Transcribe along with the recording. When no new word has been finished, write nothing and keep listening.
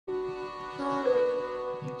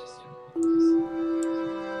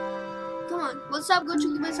What's up, Gucci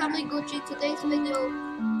Lubis? I'm like Gucci. Today's video,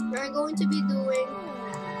 we're going to be doing.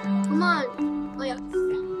 Come on. Oh yeah.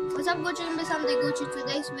 What's up, Gucci Lubis? I'm like Gucci.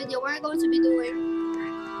 Today's video, we're going to be doing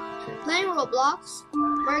playing Roblox.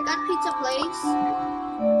 We're at Pizza Place.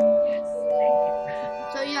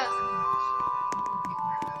 So yeah.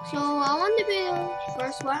 So I want to be the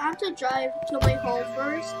first one. I have to drive to my home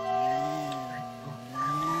first.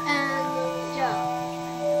 And yeah.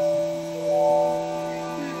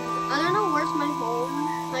 I don't know where's my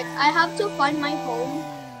home. Like I have to find my home.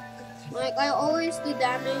 Like I always do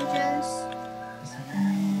damages.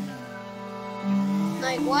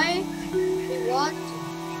 Like why? What?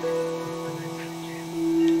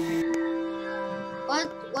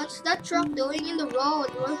 What's that truck doing in the road?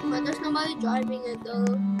 But there's nobody driving it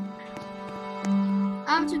though. I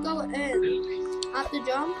have to go in. I have to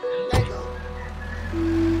jump. There I go.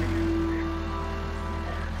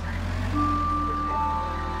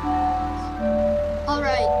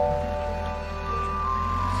 Alright.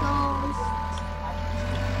 So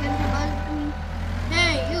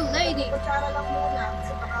hey, you lady.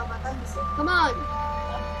 Come on.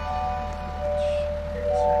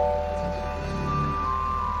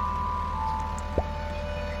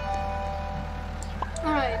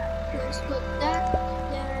 Alright, let's put that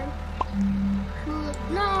there.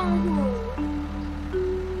 No!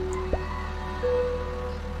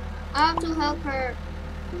 I have to help her.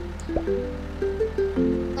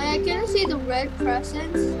 Like I can't see the red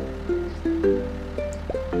crescents.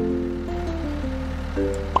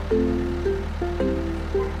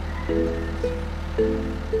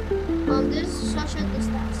 This is such a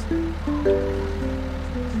distance.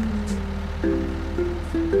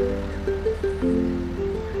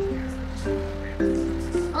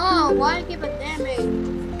 Oh, why give a damage?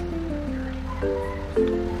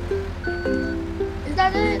 Is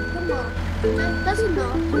that it? Come on. That's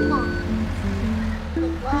enough. Come on.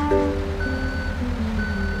 Wow.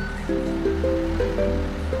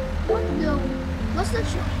 What the? What's that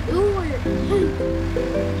shot doing?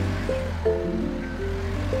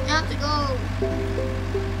 I have to go.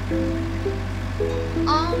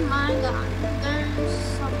 Oh my god. There's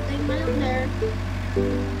something down there.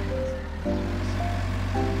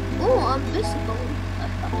 Oh, I'm visible.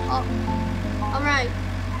 Oh. Alright.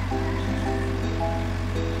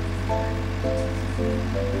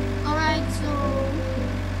 Alright, so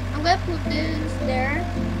I'm gonna put this there.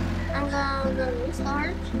 I'm gonna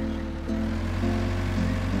restart.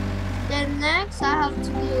 Then next I have to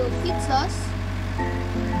do pizzas.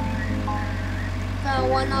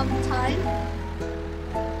 One at a time.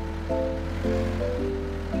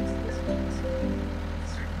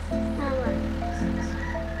 Alright.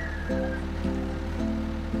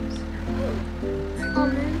 Oh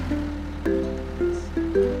man.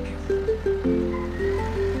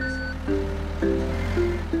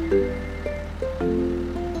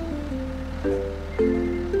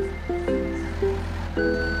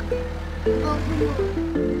 Oh, come on.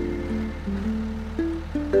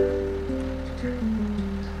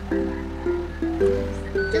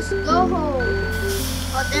 Just go home.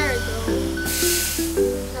 Oh, there we go.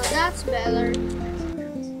 Now that's better.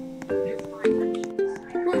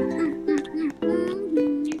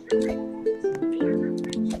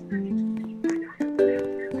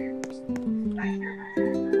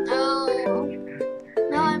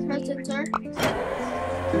 Now I'm press enter.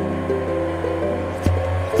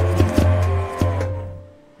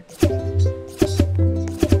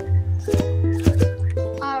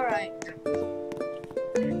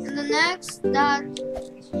 Next that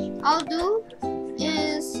I'll do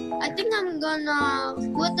is I think I'm gonna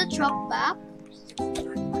put the truck back.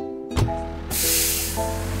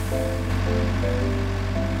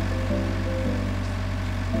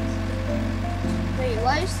 Wait,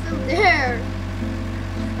 why is it still there?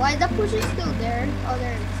 Why the push is still there? Oh,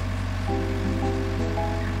 there it is.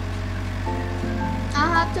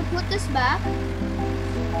 I'll have to put this back.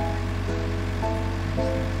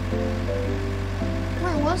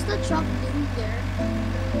 What's the truck doing there?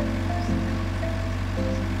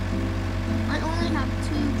 I only have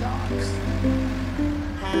 2 jobs.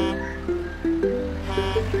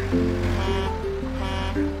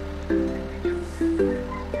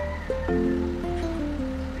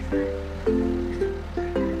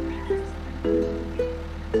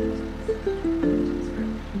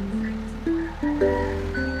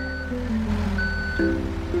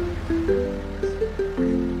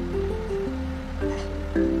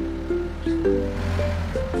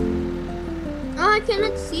 I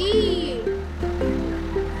cannot see.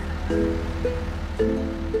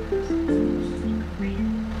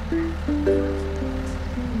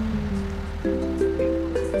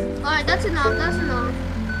 Alright, that's enough, that's enough.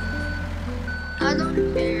 I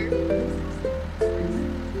don't care.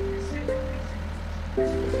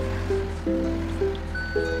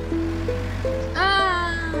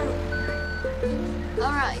 Ah!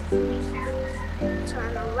 Alright.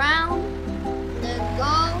 Turn around. Then go.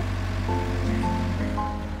 I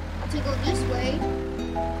have to go this way.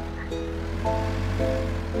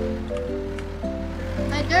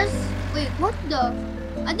 Wait, what the?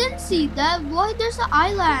 I didn't see that. Why there's an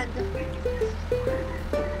island?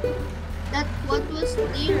 That's what was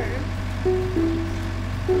near.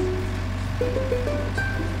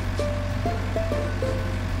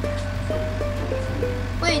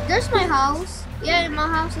 Wait, there's my house. Yay, my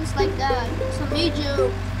house is like that. It's a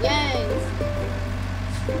medium. Yay.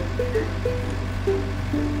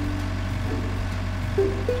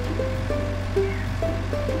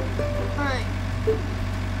 Alright.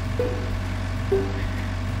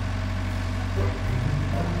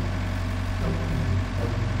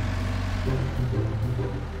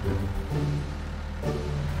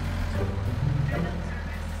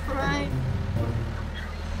 Alright.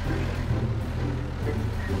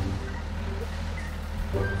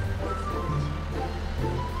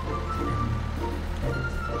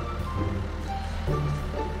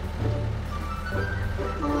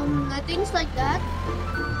 Things like that.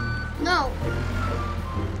 No.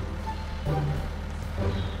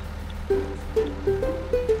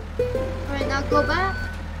 Alright, now go back.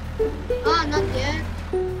 Ah, not yet.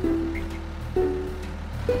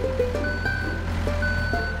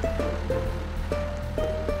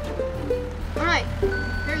 Alright,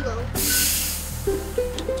 here we go.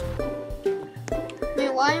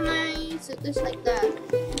 Wait, why am I this like that?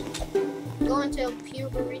 Going to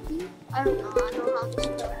puberty? I don't know. I know how to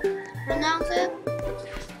pronounce it.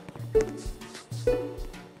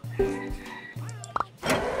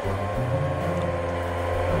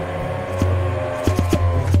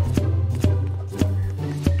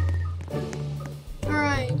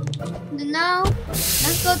 Alright, now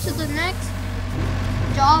let's go to the next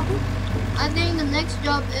job. I think the next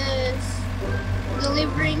job is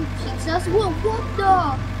delivering pizzas. Whoa, what the?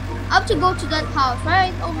 I have to go to that house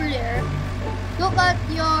right over there. Look at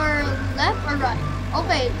your left or right?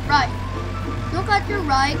 Okay, right. Look at your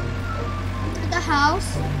right at the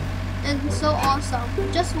house. And so awesome.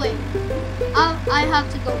 Just wait. I have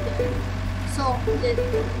to go there. So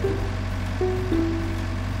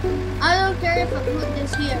I don't care if I put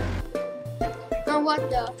this here. Or what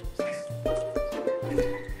the?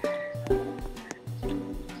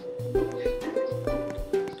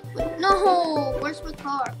 Wait, no, where's my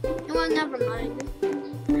car? No, well, never mind.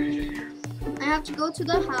 I have to go to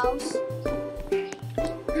the house.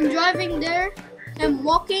 I'm driving there and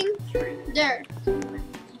walking there.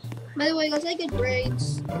 By the way, guys, I get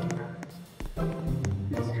braids.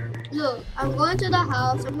 Look, I'm going to the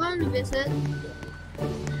house. I'm going to visit.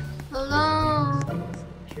 Hello.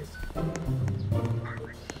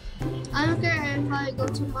 I don't care if I go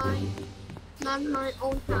to not my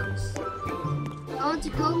own house. I want to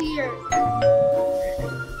go here.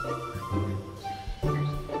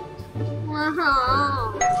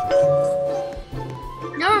 Wow.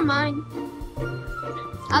 Never mind.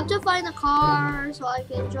 I have to find a car so I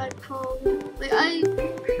can drive home. Wait,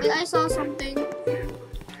 I saw something.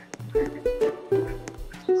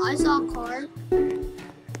 I saw a car.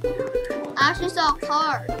 I actually saw a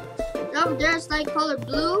car. Over there's like color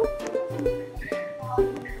blue.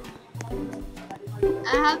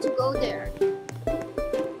 I have to go there.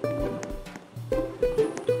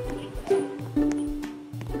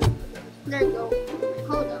 There you go.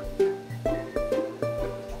 Hold on.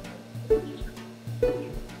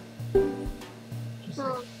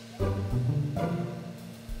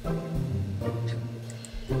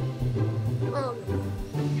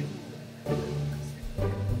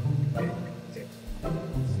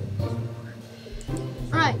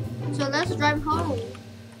 Alright, so let's drive home.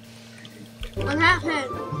 What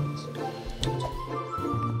happened?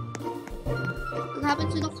 What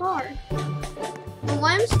happened to the car? And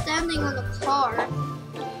why am I standing on the car?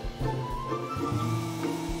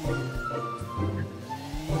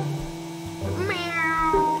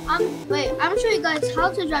 Wait, I'm showing you guys how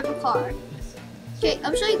to drive a car. Okay,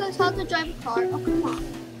 I'm showing you guys how to drive a car. Oh, come on.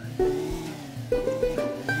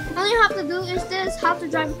 All you have to do is this, how to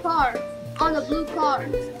drive a car on the blue car.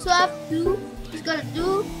 So I have to, just gotta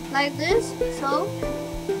do like this, so.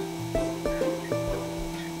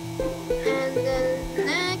 And then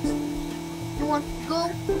next, you want to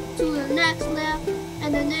go to the next left.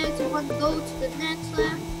 And then next, you want to go to the next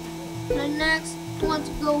left. And then next, you want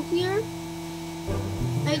to go here.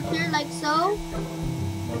 Right here, like so.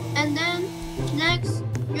 And then next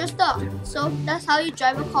you're stuck. So that's how you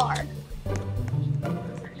drive a car.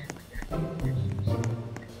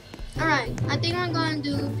 Alright, I think I'm gonna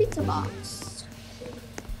do pizza box.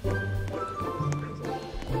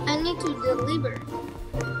 I need to deliver.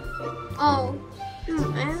 Oh,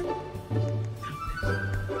 man.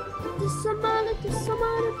 Did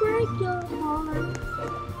somebody break your heart?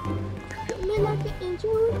 Treat me like an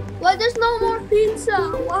angel. Why there's no more pizza?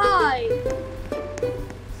 Why?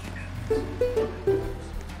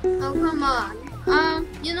 Oh, come on.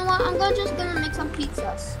 You know what? I'm just gonna make some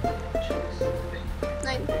pizzas.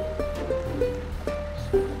 Like,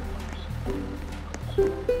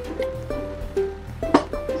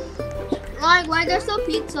 why there's no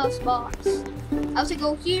pizza spots? I have to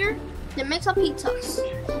go here, then make some pizzas.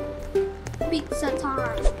 Pizza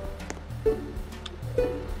time.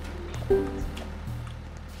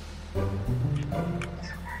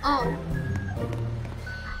 Oh.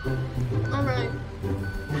 Alright.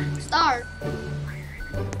 Start.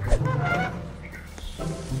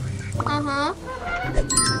 Uh-huh.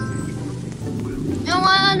 You know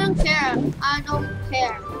what? I don't care. I don't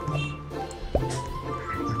care.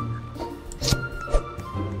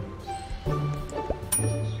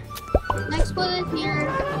 Next, put it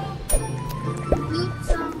here. Put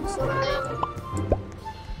something.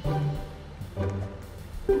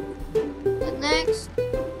 The next,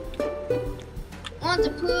 I want to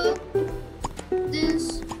put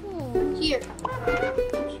this here.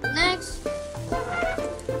 Next,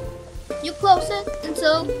 you close it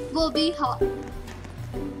until it will be hot.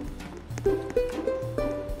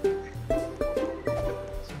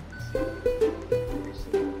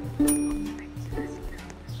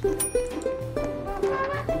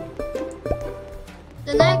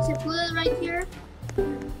 The next, you put it right here.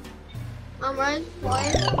 Alright, why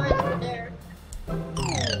is it right over there?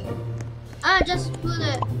 I just put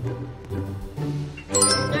it.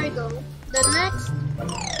 There you go. The next,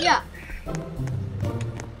 yeah.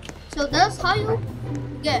 So that's how you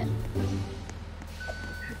get.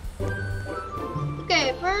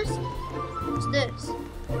 Okay, first, it's this.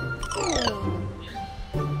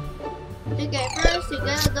 Okay, first you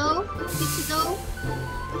get a dough, pizza dough.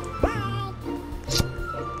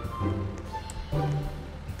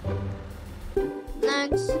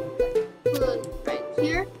 Next, put it right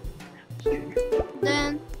here.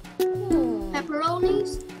 Then,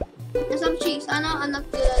 pepperonis and some cheese. I know I'm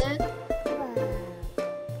not good at it.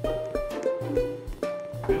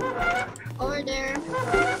 Over there.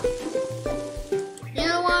 You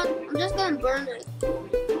know what? I'm just gonna burn it.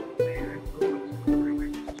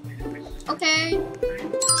 Okay.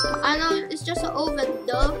 I know it's just an oven,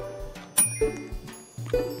 duh.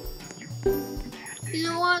 You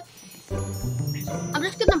know what? I'm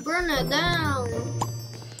just gonna burn it down.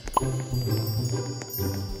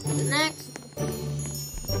 The next.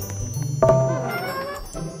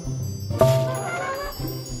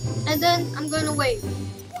 And then I'm gonna wait.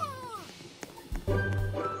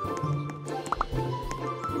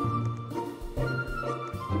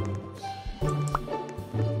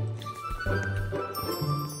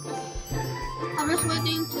 I'm just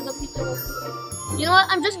waiting till the pizza will cook. You know what?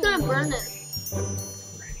 I'm just gonna burn it.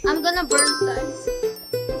 I'm gonna burn it, guys.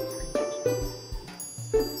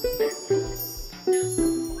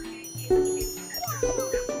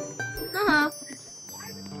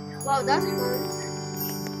 Wow, that's fun.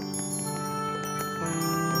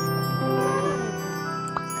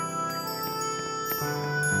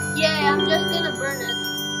 Yeah, I'm just gonna burn it.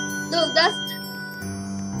 Look, that's...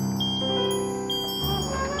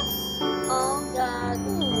 Oh, God.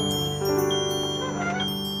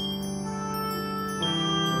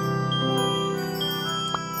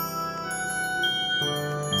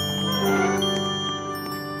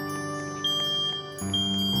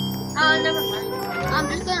 Never mind. I'm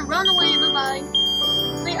just gonna run away, bye-bye.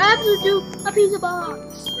 Wait, I have to do a pizza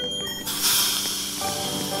box.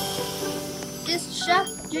 It's Chef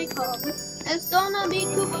Jacob is gonna be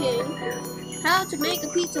cooking how to make a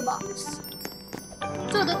pizza box.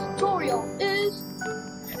 So the tutorial is...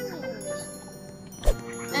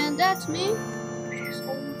 And that's me just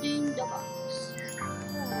holding the box.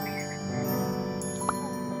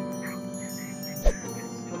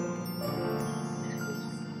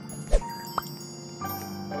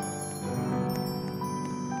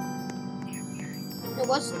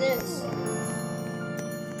 What's this?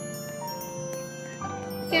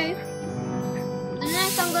 Okay. The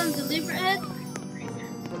next I'm gonna deliver it.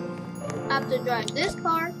 I have to drive this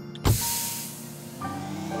car.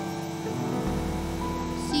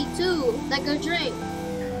 C2, like a drink.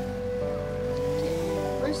 Okay,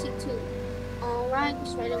 where's C2? Alright,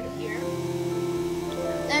 it's right over here.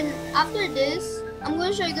 Then after this, I'm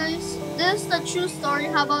going to show you guys. This is the true story.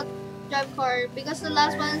 How about drive car? Because the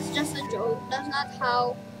last one is just a joke. That's not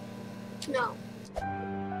how. No.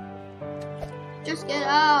 Just get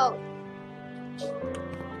out.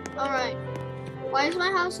 Alright. Why is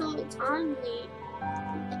my house so tiny?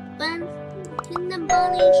 Then in the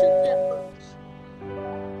bunny should get.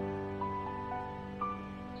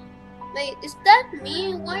 Wait, is that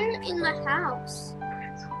me? Where in my house?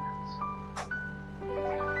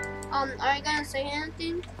 Are you gonna say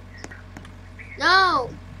anything? No!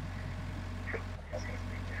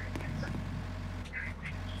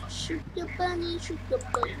 Shoot the bunny, shoot the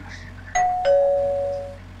bunny.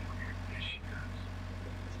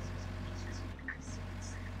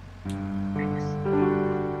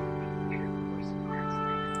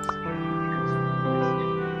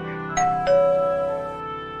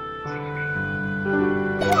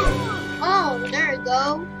 Oh, there you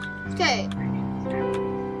go. Okay.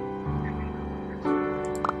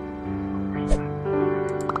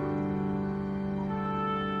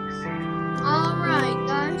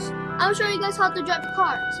 I'll show you guys how to drive a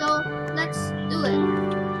car, so let's do it.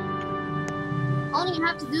 All you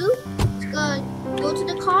have to do is go to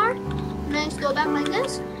the car, next go back like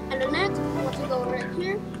this, and the next you want to go right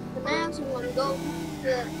here, the next you want to go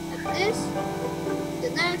like this, the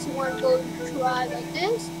next you want to go try like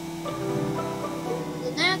this,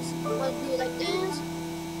 the next you want to do like this,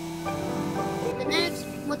 the next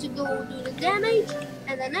you want to go do the damage,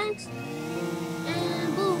 and the next,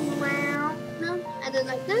 and boom, wow, no, and then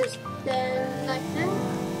like this. Then like that.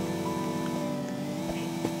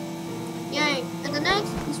 Yay. And the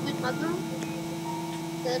next is with my girl.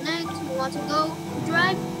 The next we want to go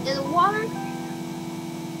drive in the water.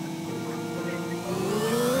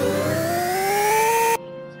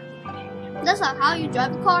 That's not how you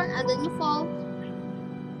drive a car and then you fall.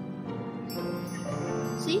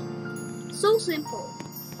 See? So simple.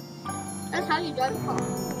 That's how you drive a car.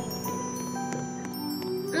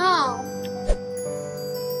 No.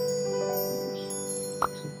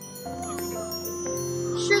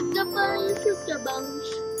 Shoot the bunny, shoot the bunch.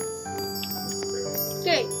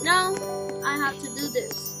 Okay, now I have to do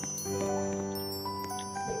this.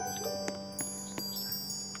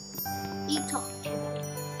 Talk.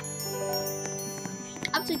 I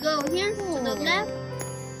have to go here to the left.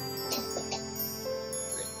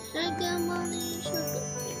 Shoot the bunny, shoot the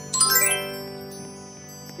bunch.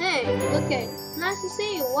 Hey, okay, nice to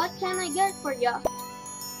see you. What can I get for ya?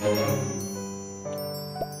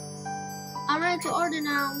 I'm ready to order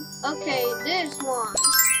now. Okay, this one.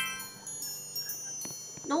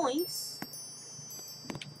 Nice.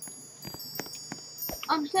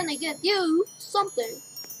 Can I get you something?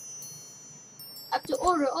 I have to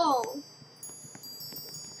order all.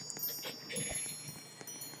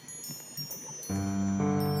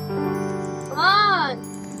 Come on.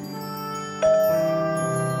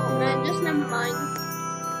 Oh man, just never mind.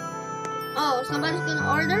 Oh, somebody's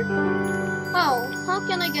gonna order? Oh, how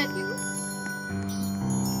can I get you?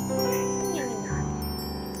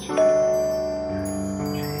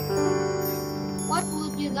 What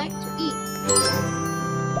would you like to eat?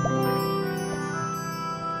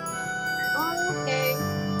 Okay.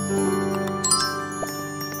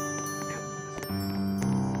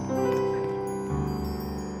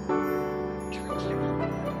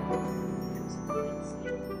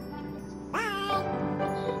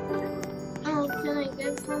 Oh, can I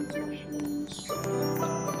get something, please?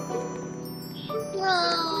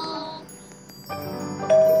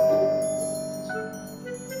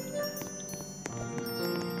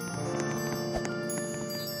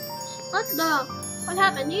 No. What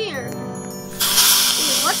happened here?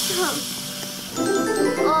 What the?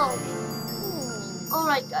 Oh.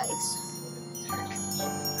 Alright, guys.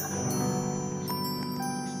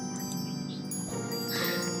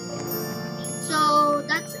 So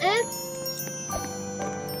that's it.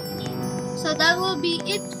 So that will be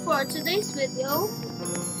it for today's video.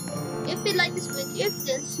 If you like this video,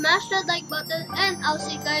 then smash that like button, and I'll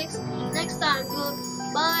see you guys next time.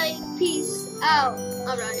 Goodbye. Peace out.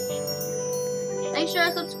 Alright. Make sure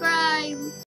to subscribe.